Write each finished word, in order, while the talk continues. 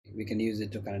we can use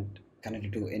it to connect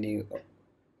it to any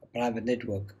private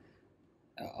network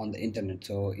on the internet.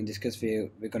 So in this case,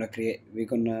 we're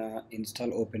gonna install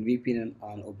OpenVPN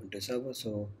on Ubuntu Server.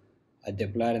 So I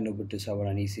deployed an Ubuntu Server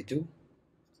on EC2.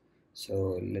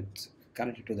 So let's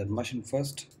connect it to that machine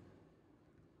first.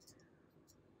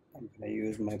 I'm gonna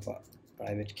use my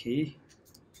private key,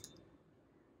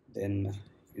 then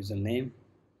username,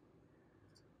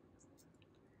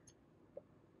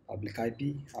 public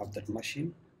IP of that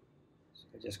machine. So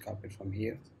I just copy it from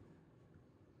here.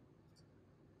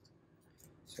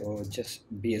 So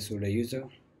just be a sudo user.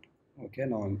 Okay,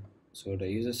 now I'm sudo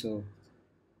user. So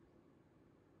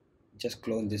just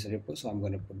clone this repo. So I'm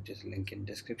going to put this link in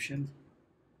description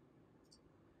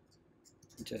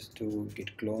just to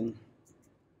git clone.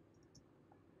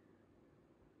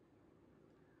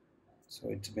 So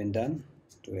it's been done.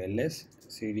 To ls,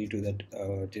 cd to that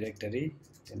directory,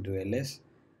 then to ls,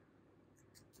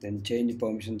 then change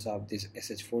permissions of this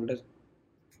sh folder.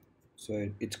 So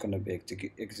it's going to be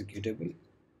executable.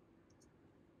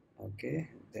 Okay,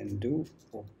 then do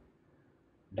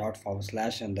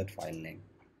 // and that file name.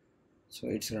 So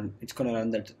it's gonna run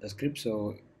that script.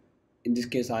 So in this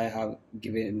case, I have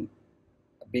been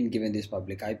given this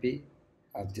public IP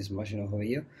of this machine over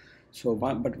here. So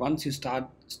but once you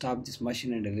stop this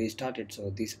machine and restart it,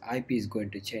 so this IP is going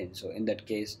to change. So in that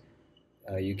case,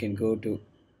 you can go to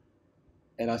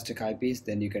elastic IPs,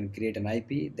 then you can create an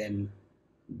IP, then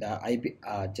the IP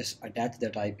just attach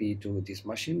that IP to this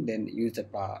machine, then use the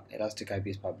elastic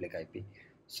IP's public IP.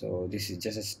 So this is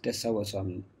just a test server, so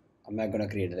I'm not going to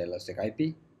create an elastic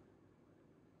IP.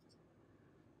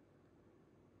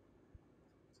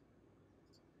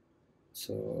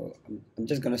 So I'm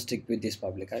just going to stick with this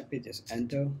public IP, just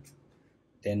enter.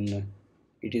 Then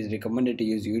it is recommended to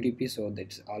use UDP, so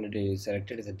that's already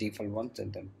selected as a default one,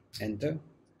 and then enter.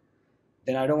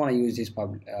 Then I don't want to use this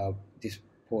this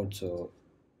port, so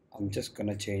I'm just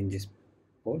gonna change this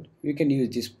port. You can use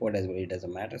this port as well, it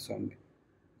doesn't matter. So I'm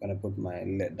gonna put my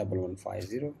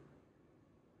 1150.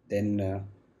 Then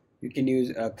you can use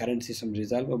a current system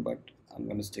resolver, but I'm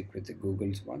gonna stick with the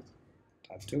Google's one.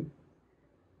 tab2.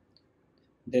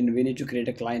 Then we need to create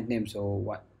a client name.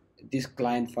 So this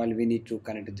client file we need to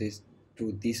connect to this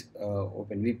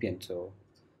OpenVPN. So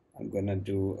I'm gonna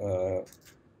do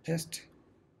test.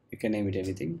 You can name it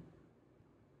anything.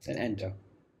 Then enter.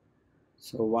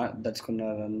 So that's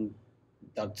gonna run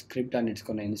that script, and it's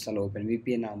gonna install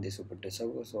OpenVPN on this Ubuntu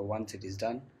server. So once it is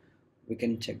done, we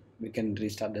can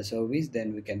restart the service.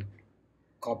 Then we can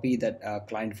copy that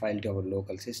client file to our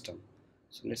local system.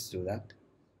 So let's do that.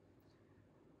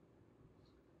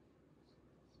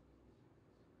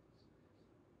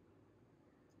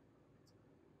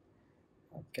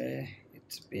 Okay,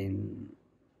 it's been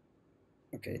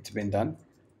done.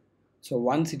 So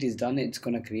once it is done, it's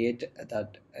gonna create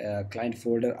that client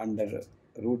folder under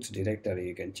roots directory.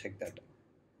 You can check that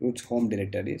roots home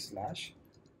directory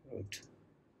 /root.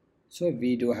 So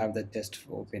we do have the test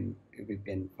for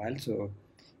OpenVPN file. So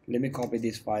let me copy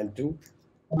this file to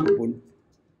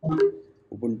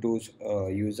Ubuntu's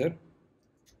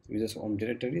users home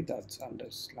directory. That's under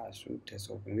 /root test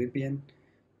OpenVPN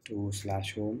to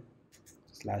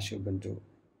 /home/Ubuntu.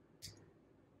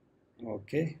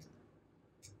 Okay.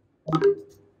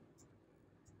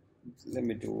 Let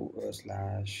me do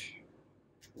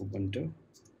 /Ubuntu.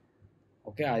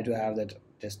 Okay, I do have that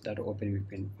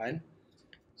OpenVPN file.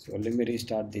 So let me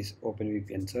restart this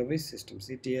OpenVPN service,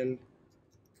 systemctl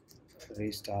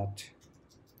restart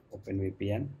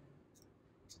OpenVPN.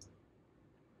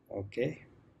 Okay.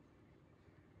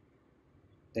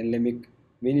 Then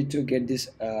we need to get this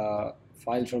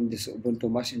file from this Ubuntu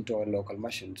machine to our local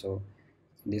machine. So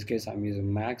in this case, I'm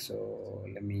using Mac. So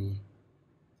let me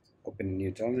open a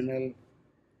new terminal,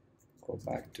 go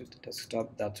back to the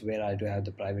desktop. That's where I do have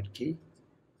the private key.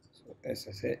 So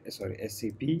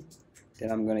SCP.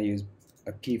 Then I'm going to use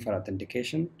a key for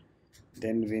authentication.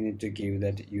 Then we need to give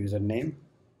that username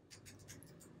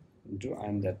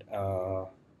and that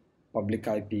public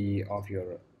IP of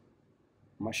your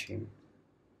machine.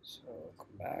 So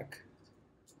come back,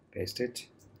 paste it.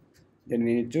 Then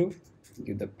we need to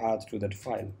give the path to that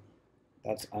file.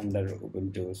 That's under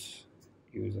Ubuntu's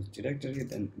users directory.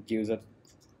 Then give that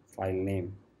file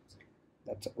name.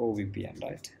 That's OVPN,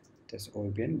 right? That's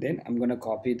OVPN. Then I'm gonna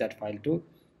copy that file to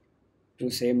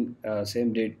same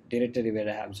directory where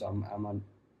I have. So I'm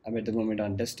at the moment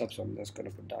on desktop. So I'm just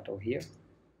gonna put that over here.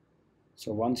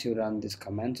 So once you run this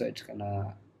command, so it's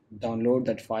gonna download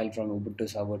that file from Ubuntu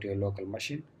server to your local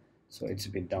machine. So it's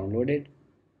been downloaded.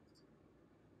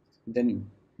 Then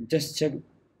just check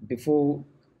before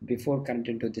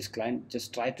connecting to this client,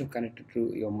 just try to connect it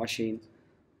to your machine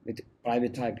with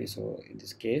private IP. So in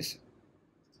this case,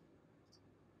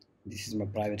 this is my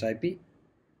private IP.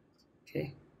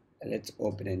 Okay, let's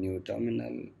open a new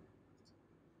terminal.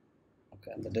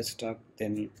 Okay, on the desktop,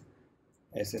 then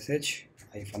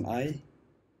SSH-I.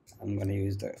 I'm gonna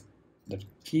use the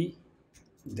key,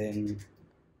 then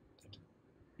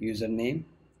username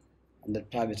and the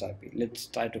private IP. Let's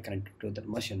try to connect to that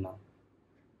machine now.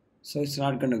 So it's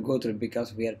not going to go through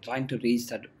because we are trying to reach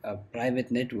that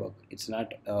private network. It's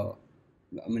not I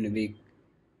mean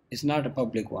it's not a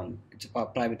public one. It's a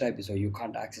private IP, so you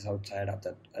can't access outside of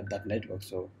that network.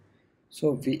 So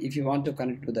if you want to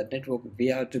connect to that network, we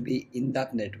have to be in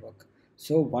that network.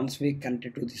 So once we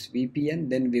connect to this VPN,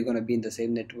 then we're going to be in the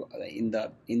same network, in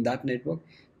that network.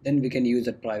 Then we can use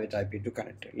that private IP to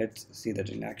connect. Let's see that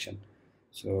in action.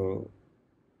 So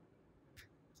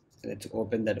let's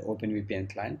open that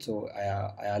OpenVPN client. So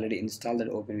I already installed that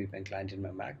OpenVPN client in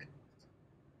my Mac.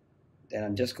 Then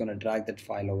I'm just going to drag that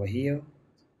file over here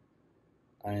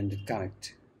and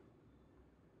connect.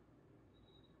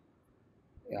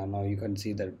 Yeah, now you can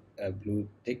see the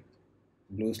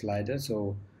blue slider,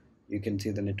 so you can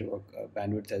see the network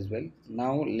bandwidth as well.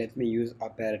 Now let me use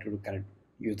up arrow to connect,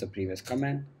 use the previous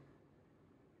command.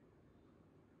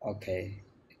 Okay,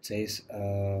 it says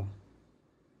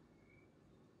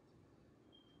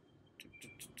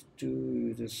to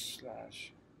user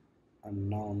slash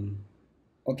unknown.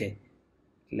 Okay,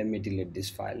 let me delete this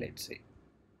file. Let's see,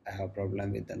 I have a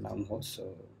problem with the noun host,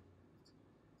 so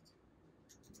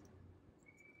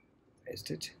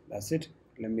paste it. That's it.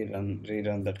 Let me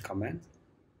rerun that command.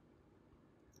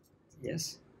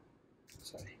 Yes,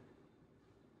 sorry.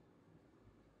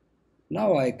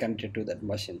 Now I connected to that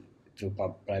machine through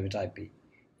private IP.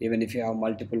 Even if you have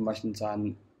multiple machines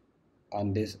on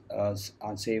this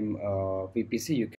on same VPC, you